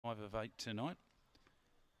of 8 tonight.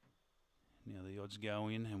 Now the odds go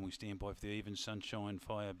in and we stand by for the even Sunshine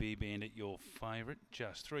Fire Beer Bandit, your favourite.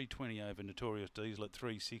 Just 320 over Notorious Diesel at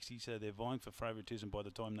 360, so they're vying for favouritism by the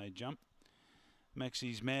time they jump.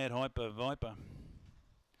 Maxie's Mad Hyper Viper.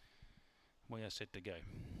 We are set to go.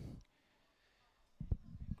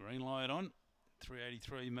 Green light on.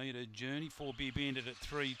 383 metre journey. 4 Beer Bandit at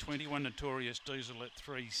 320. 1 Notorious Diesel at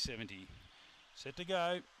 370. Set to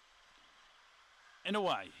go. And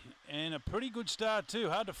away. And a pretty good start too.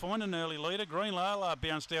 Hard to find an early leader. Green Lala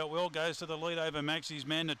bounced out well. Goes to the lead over Maxie's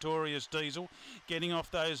Man, Notorious Diesel. Getting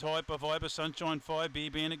off those Hyper Viper. Sunshine Fire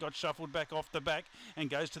Beer Bandit got shuffled back off the back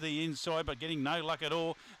and goes to the inside, but getting no luck at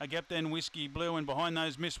all. A gap then Whiskey Blue, and behind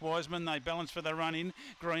those Miss Wiseman. They balance for the run in.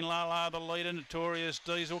 Green Lala the leader. Notorious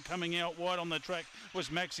Diesel coming out wide on the track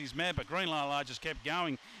was Maxie's Mad, but Green Lala just kept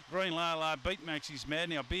going. Green Lala beat Maxie's Mad.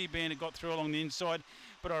 Now Beer Bandit got through along the inside,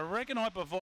 but I reckon Hyper